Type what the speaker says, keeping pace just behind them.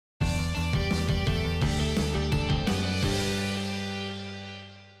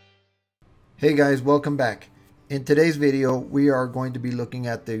Hey guys, welcome back. In today's video, we are going to be looking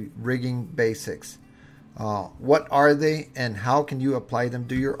at the rigging basics. What are they and how can you apply them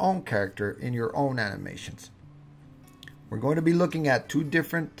to your own character in your own animations? We're going to be looking at two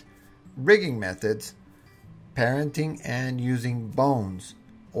different rigging methods, parenting and using bones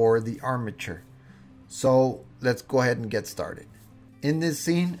or the armature. So let's go ahead and get started. In this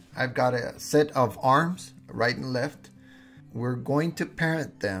scene, I've got a set of arms, right and left. We're going to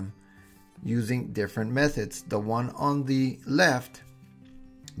parent them using different methods. The one on the left,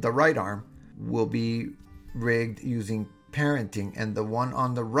 the right arm, will be rigged using parenting, and the one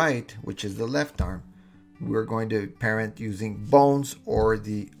on the right, which is the left arm, we're going to parent using bones or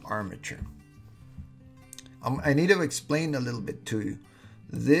the armature. I need to explain a little bit to you.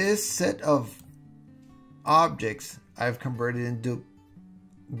 This set of objects I've converted into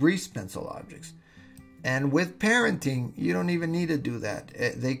grease pencil objects. And with parenting, you don't even need to do that.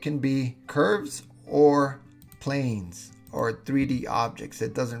 They can be curves or planes or 3D objects.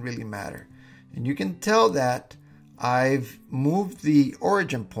 It doesn't really matter. And you can tell that I've moved the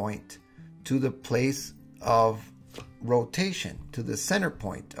origin point to the place of rotation, to the center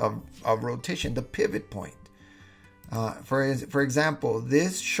point of rotation, the pivot point. For example,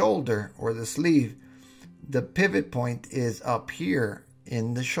 this shoulder or the sleeve, the pivot point is up here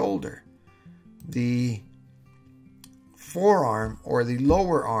in the shoulder. The forearm or the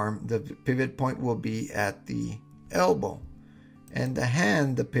lower arm, the pivot point will be at the elbow, and the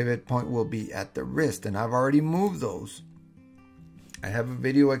hand, the pivot point will be at the wrist, and I've already moved those. I have a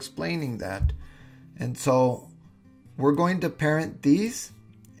video explaining that. And so we're going to parent these,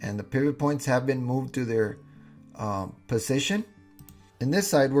 and the pivot points have been moved to their position. In this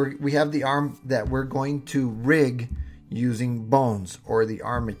side, we have the arm that we're going to rig using bones or the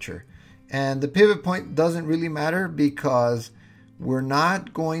armature. And the pivot point doesn't really matter because we're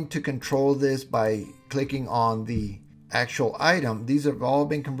not going to control this by clicking on the actual item. These have all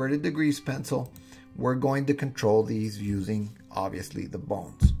been converted to grease pencil. We're going to control these using, obviously, the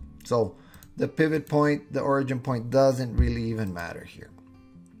bones. So the pivot point, the origin point doesn't really even matter here.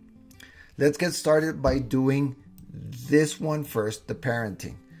 Let's get started by doing this one first, the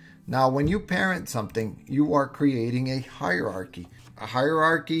parenting. Now, when you parent something, you are creating a hierarchy. A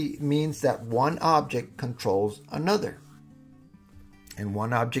hierarchy means that one object controls another, and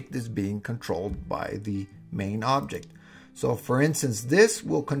one object is being controlled by the main object. So for instance, this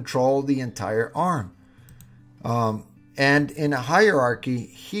will control the entire arm. And in a hierarchy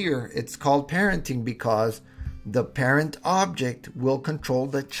here, it's called parenting because the parent object will control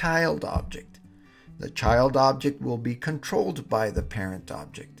the child object. The child object will be controlled by the parent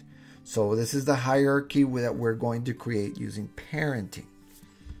object. So this is the hierarchy that we're going to create using parenting.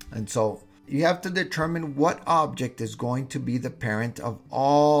 And so you have to determine what object is going to be the parent of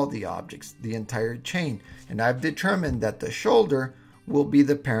all the objects, the entire chain. And I've determined that the shoulder will be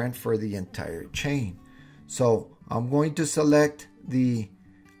the parent for the entire chain. So I'm going to select the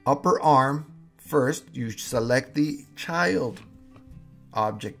upper arm first. You select the child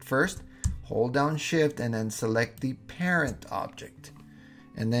object first, hold down Shift, and then select the parent object.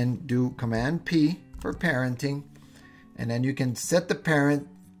 And then do Command P for parenting. And then you can set the parent,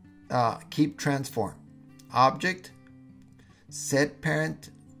 keep transform. Object, set parent,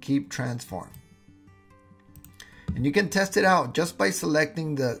 keep transform. And you can test it out just by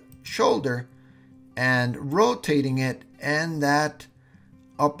selecting the shoulder and rotating it, and that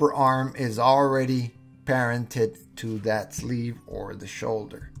upper arm is already parented to that sleeve or the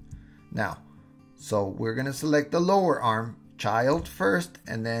shoulder. Now, so we're going to select the lower arm, child first,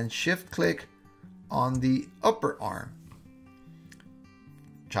 and then shift click on the upper arm.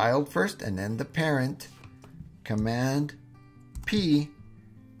 Child first and then the parent, Command P,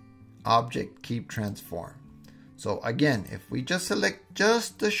 object, keep transform. So again, if we just select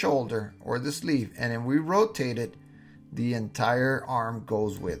just the shoulder or the sleeve and then we rotate it, the entire arm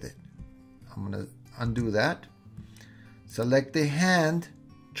goes with it. I'm going to undo that. Select the hand,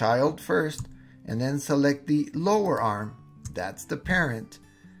 child first, and then select the lower arm. That's the parent,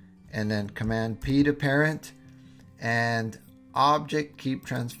 and then Command P to parent, and object, keep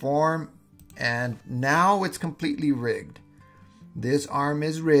transform, and now it's completely rigged. This arm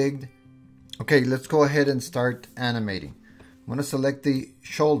is rigged. Okay, let's go ahead and start animating. I'm going to select the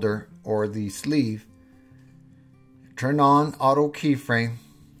shoulder or the sleeve, turn on auto keyframe,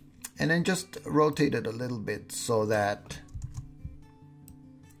 and then just rotate it a little bit so that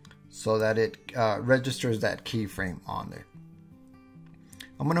it registers that keyframe on there.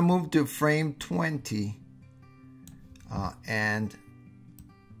 I'm going to move to frame 20 and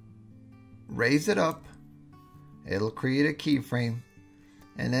raise it up. It'll create a keyframe.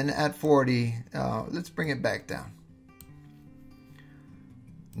 and then at 40, let's bring it back down.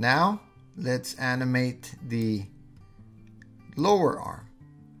 Now let's animate the lower arm.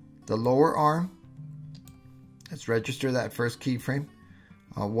 The lower arm, let's register that first keyframe.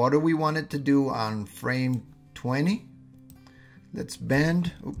 What do we want it to do on frame 20? Let's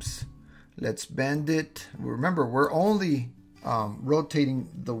bend, let's bend it. Remember, we're only rotating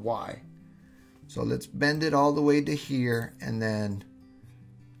the Y. So let's bend it all the way to here, and then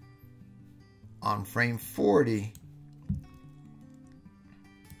on frame 40,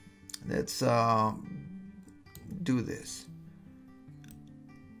 let's do this.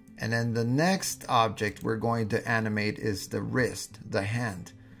 And then the next object we're going to animate is the wrist, the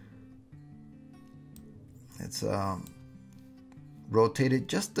hand. Let's rotate it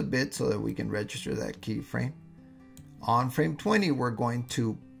just a bit so that we can register that keyframe. On frame 20, we're going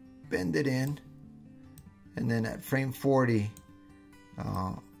to bend it in. And then at frame 40,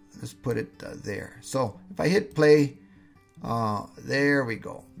 let's put it there. So if I hit play, there we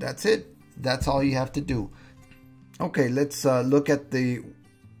go. That's it. That's all you have to do. Okay, let's look at the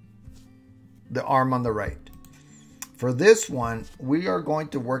arm on the right. For this one, we are going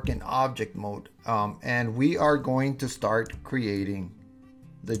to work in object mode, and we are going to start creating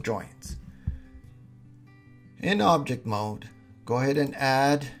the joints. In object mode, go ahead and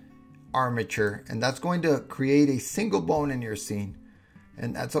add armature, and that's going to create a single bone in your scene,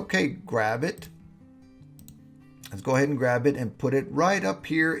 and that's okay. Grab it. Let's go ahead and grab it and put it right up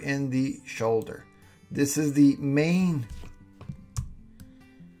here in the shoulder. This is the main.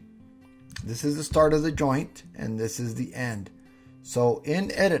 This is the start of the joint, and this is the end. So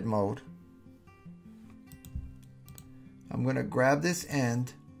in edit mode, I'm going to grab this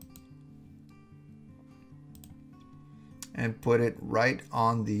end and put it right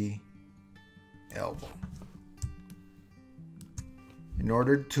on the elbow. In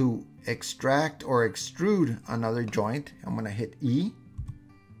order to extract or extrude another joint, I'm going to hit E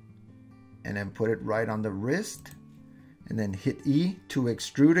and then put it right on the wrist. And then hit E to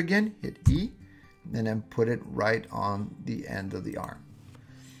extrude again, hit E, and then put it right on the end of the arm.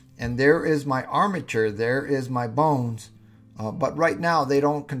 And there is my armature, there is my bones, but right now they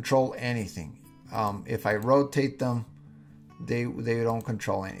don't control anything. If I rotate them, they don't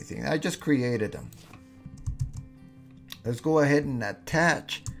control anything. I just created them. Let's go ahead and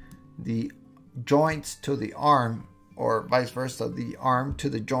attach the joints to the arm, or vice versa, the arm to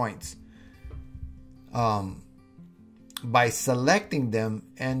the joints. By selecting them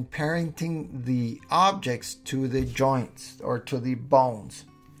and parenting the objects to the joints or to the bones.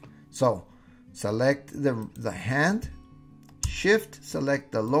 So select the hand, shift,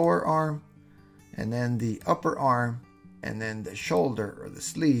 select the lower arm, and then the upper arm, and then the shoulder or the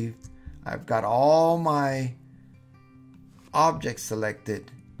sleeve. I've got all my objects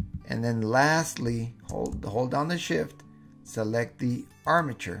selected, and then lastly, hold down the shift, select the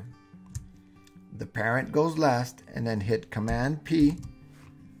armature. The parent goes last, and then hit Command P,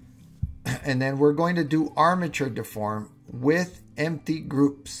 and then we're going to do armature deform with empty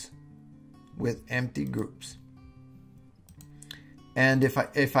groups. And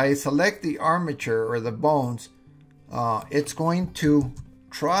if I select the armature or the bones, it's going to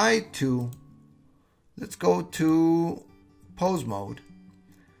try to, let's go to pose mode,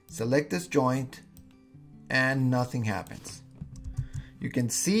 select this joint, and nothing happens. You can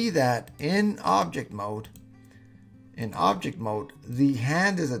see that in object mode, the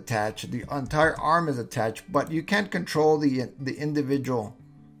hand is attached, the entire arm is attached, but you can't control the individual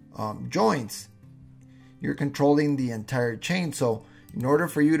joints. You're controlling the entire chain. So in order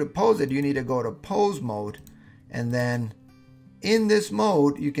for you to pose it, you need to go to pose mode, and then in this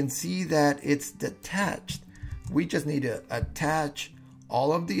mode, you can see that it's detached. We just need to attach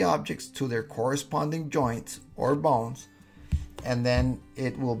all of the objects to their corresponding joints or bones, and then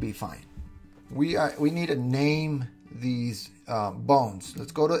it will be fine. We need to name these bones.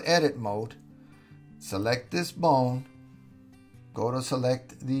 Let's go to edit mode, select this bone, go to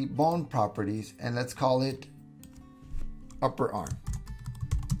select the bone properties, and let's call it upper arm.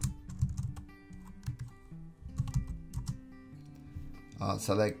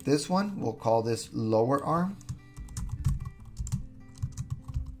 Select this one, we'll call this lower arm.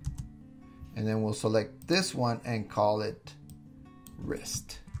 And then we'll select this one and call it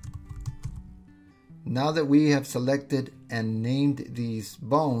wrist. Now that we have selected and named these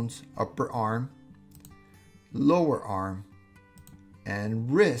bones, upper arm, lower arm,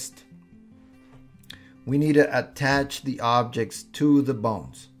 and wrist, we need to attach the objects to the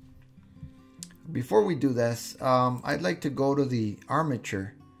bones. Before we do this, I'd like to go to the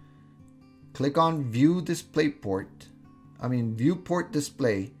armature, click on View Display Port, viewport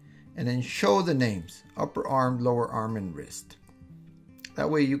display, and then show the names, upper arm, lower arm, and wrist. That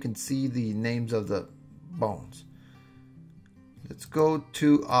way you can see the names of the bones. Let's go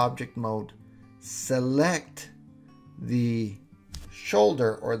to object mode, select the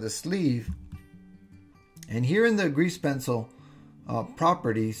shoulder or the sleeve, and here in the grease pencil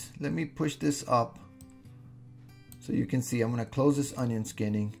properties, let me push this up so you can see. I'm going to close this onion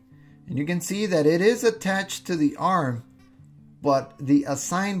skinning, and you can see that it is attached to the arm, but the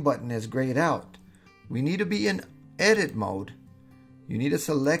assign button is grayed out. We need to be in edit mode. You need to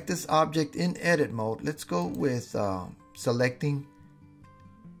select this object in edit mode. Let's go with selecting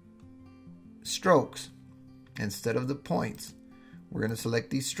strokes instead of the points. We're going to select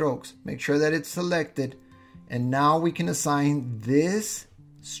these strokes. Make sure that it's selected. And now we can assign this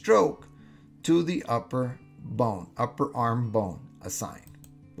stroke to the upper bone, upper arm bone. Assign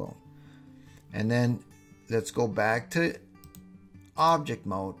bone. And then let's go back to object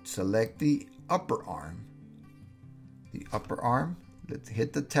mode. Select the upper arm. The upper arm. Let's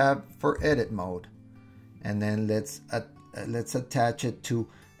hit the tab for edit mode. And then let's attach it to.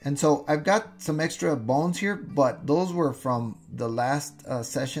 And so I've got some extra bones here, but those were from the last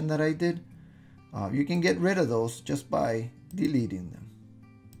session that I did. You can get rid of those just by deleting them.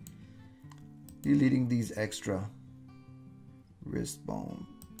 Deleting these extra wrist bone,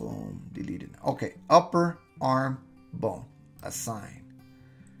 boom, deleted. Okay, upper arm bone, assign.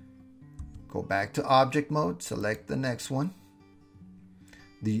 Go back to object mode, select the next one.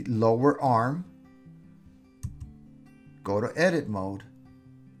 The lower arm, go to edit mode.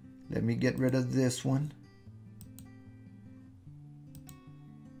 Let me get rid of this one.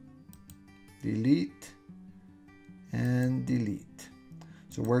 Delete and delete.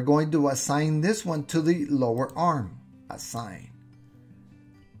 So we're going to assign this one to the lower arm. Assign.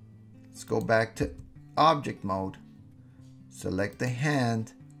 Let's go back to object mode. Select the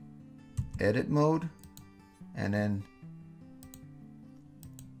hand, edit mode, and then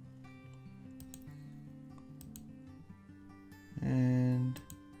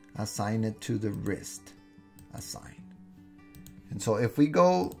assign it to the wrist. Assign. And so if we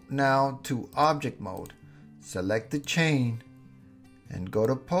go now to object mode, select the chain and go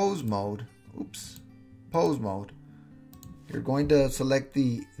to pose mode. Pose mode. You're going to select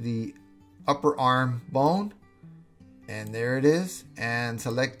the upper arm bone, and there it is, and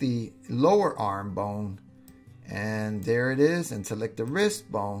select the lower arm bone, and there it is, and select the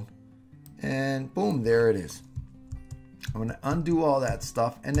wrist bone, and boom, there it is. I'm going to undo all that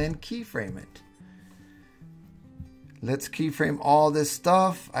stuff and then keyframe it. Let's keyframe all this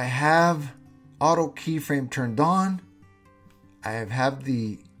stuff. I have auto keyframe turned on. I have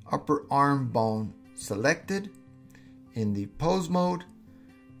the upper arm bone selected in the pose mode,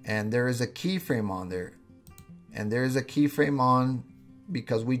 and there is a keyframe on there. And there is a keyframe on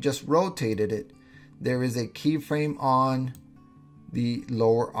because we just rotated it. There is a keyframe on the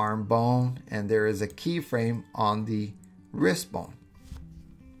lower arm bone, and there is a keyframe on the wrist bone.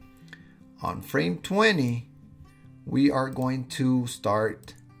 On frame 20, we are going to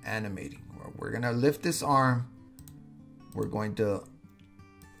start animating. We're going to lift this arm. We're going to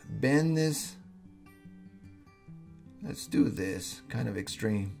bend this. Let's do this kind of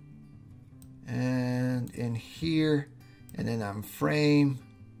extreme. And in here, and then on frame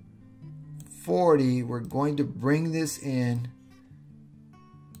 40, we're going to bring this in.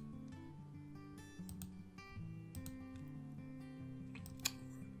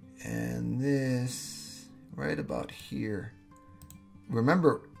 And this right about here.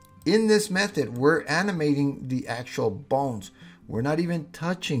 Remember, in this method, we're animating the actual bones. We're not even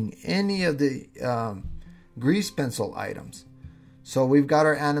touching any of the grease pencil items. So we've got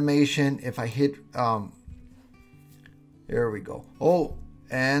our animation. If I hit, there we go. Oh,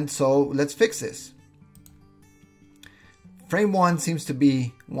 and so let's fix this. Frame 1 seems to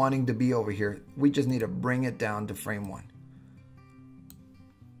be wanting to be over here. We just need to bring it down to frame 1.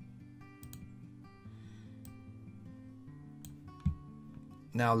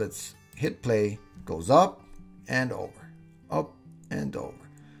 Now let's hit play. Goes up and over, up and over.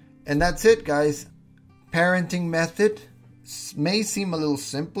 And that's it, guys. Parenting method may seem a little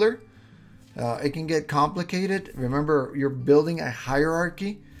simpler. It can get complicated. Remember, you're building a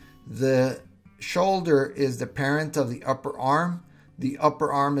hierarchy. The shoulder is the parent of the upper arm. The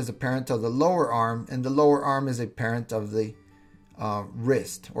upper arm is a parent of the lower arm, and the lower arm is a parent of the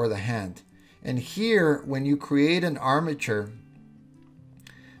wrist or the hand. And here, when you create an armature,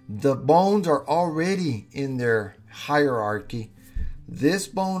 the bones are already in their hierarchy. This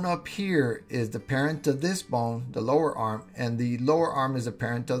bone up here is the parent of this bone, the lower arm, and the lower arm is a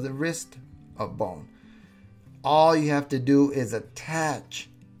parent of the wrist bone. all you have to do is attach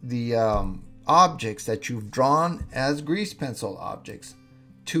the objects that you've drawn as grease pencil objects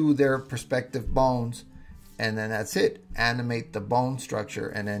to their respective bones, and then that's it. Animate the bone structure,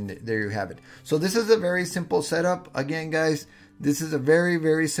 and then there you have it. So this is a very simple setup. Again, guys, this is a very,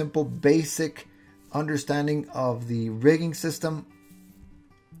 very simple basic understanding of the rigging system.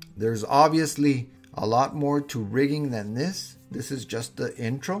 There's obviously a lot more to rigging than this. This is just the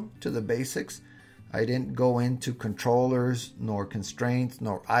intro to the basics. I didn't go into controllers, nor constraints,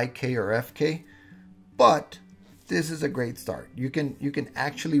 nor IK or FK, but this is a great start. You can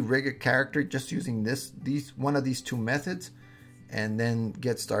actually rig a character just using one of these two methods, and then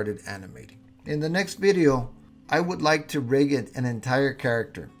get started animating. In the next video, I would like to rig an entire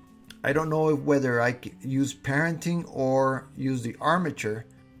character. I don't know whether I use parenting or use the armature,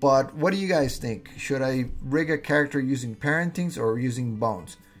 but what do you guys think? Should I rig a character using parentings or using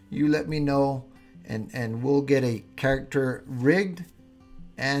bones? You let me know, and we'll get a character rigged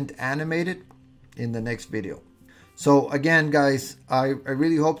and animated in the next video. So again, guys, I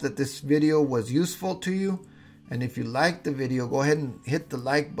really hope that this video was useful to you. And if you liked the video, go ahead and hit the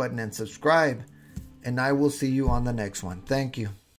like button and subscribe. And I will see you on the next one. Thank you.